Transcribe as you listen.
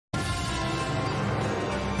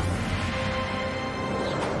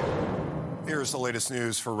Here's the latest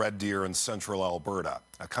news for Red Deer in central Alberta.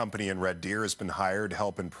 A company in Red Deer has been hired to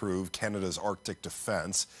help improve Canada's Arctic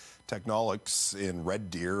defense. Technologix in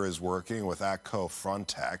Red Deer is working with ATCO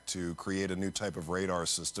Frontech to create a new type of radar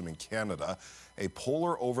system in Canada, a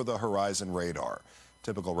polar over-the-horizon radar.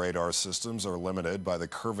 Typical radar systems are limited by the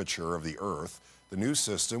curvature of the Earth. The new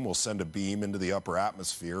system will send a beam into the upper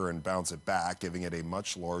atmosphere and bounce it back, giving it a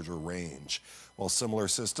much larger range. While similar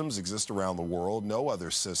systems exist around the world, no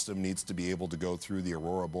other system needs to be able to go through the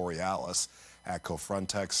Aurora Borealis. ATCO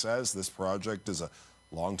Frontech says this project is a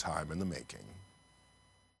long time in the making.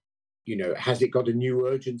 You know, has it got a new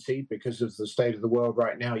urgency because of the state of the world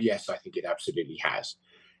right now? Yes, I think it absolutely has.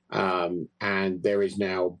 And there is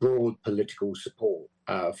now broad political support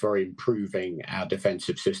for improving our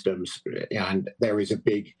defensive systems. And there is a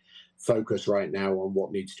big focus right now on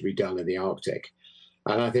what needs to be done in the Arctic.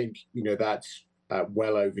 And I think, you know, that's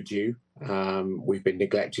well overdue. We've been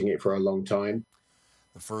neglecting it for a long time.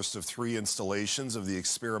 The first of 3 installations of the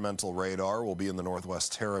experimental radar will be in the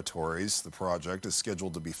Northwest Territories. The project is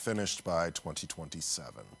scheduled to be finished by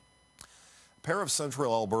 2027. A pair of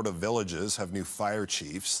central Alberta villages have new fire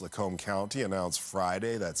chiefs. Lacombe County announced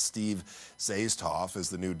Friday that Steve Zaysthoff is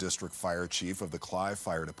the new district fire chief of the Clive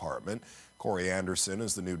Fire Department. Corey Anderson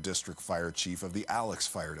is the new district fire chief of the Alex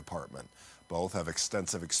Fire Department. Both have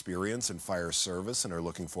extensive experience in fire service and are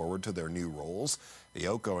looking forward to their new roles. The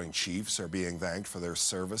outgoing chiefs are being thanked for their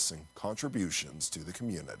service and contributions to the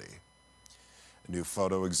community. A new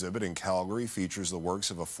photo exhibit in Calgary features the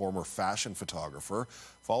works of a former fashion photographer.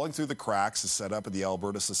 Falling Through the Cracks is set up at the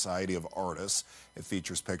Alberta Society of Artists. It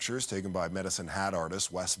features pictures taken by Medicine Hat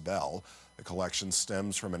artist Wes Bell. The collection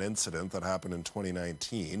stems from an incident that happened in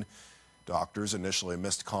 2019. Doctors initially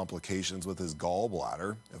missed complications with his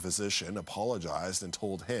gallbladder. A physician apologized and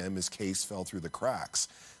told him his case fell through the cracks.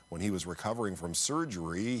 When he was recovering from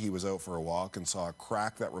surgery, he was out for a walk and saw a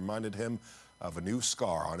crack that reminded him of a new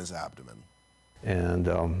scar on his abdomen. And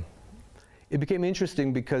it became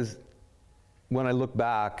interesting because when I look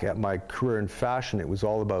back at my career in fashion, it was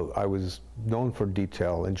all about, I was known for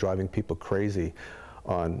detail and driving people crazy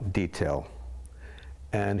on detail.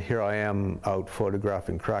 And here I am out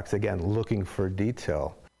photographing cracks, again, looking for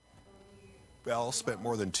detail. Bell spent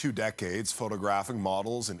more than 2 decades photographing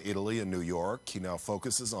models in Italy and New York. He now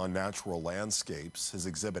focuses on natural landscapes. His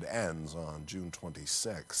exhibit ends on June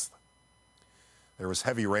 26th. There was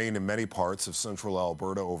heavy rain in many parts of central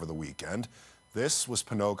Alberta over the weekend. This was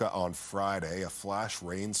Pino on Friday. A flash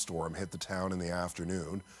rainstorm hit the town in the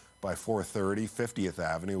afternoon. By 4:30, 50th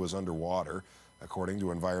Avenue was underwater. According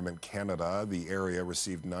to Environment Canada, the area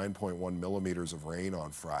received 9.1 millimeters of rain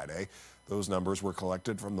on Friday. Those numbers were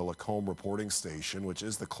collected from the Lacombe reporting station, which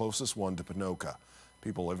is the closest one to Pino.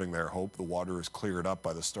 People living there hope the water is cleared up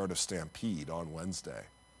by the start of Stampede on Wednesday.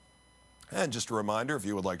 And just a reminder, if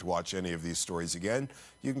you would like to watch any of these stories again,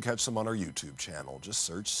 you can catch them on our YouTube channel. Just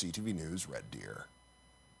search CTV News Red Deer.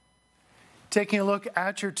 Taking a look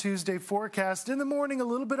at your Tuesday forecast. In the morning, a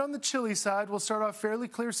little bit on the chilly side. We'll start off fairly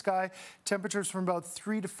clear sky. Temperatures from about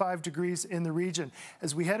 3 to 5 degrees in the region.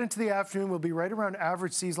 As we head into the afternoon, we'll be right around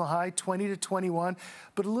average seasonal high, 20 to 21,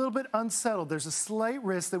 but a little bit unsettled. There's a slight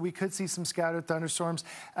risk that we could see some scattered thunderstorms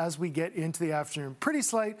as we get into the afternoon. Pretty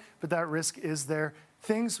slight, but that risk is there.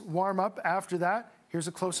 Things warm up after that. Here's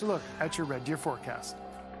a closer look at your Red Deer forecast.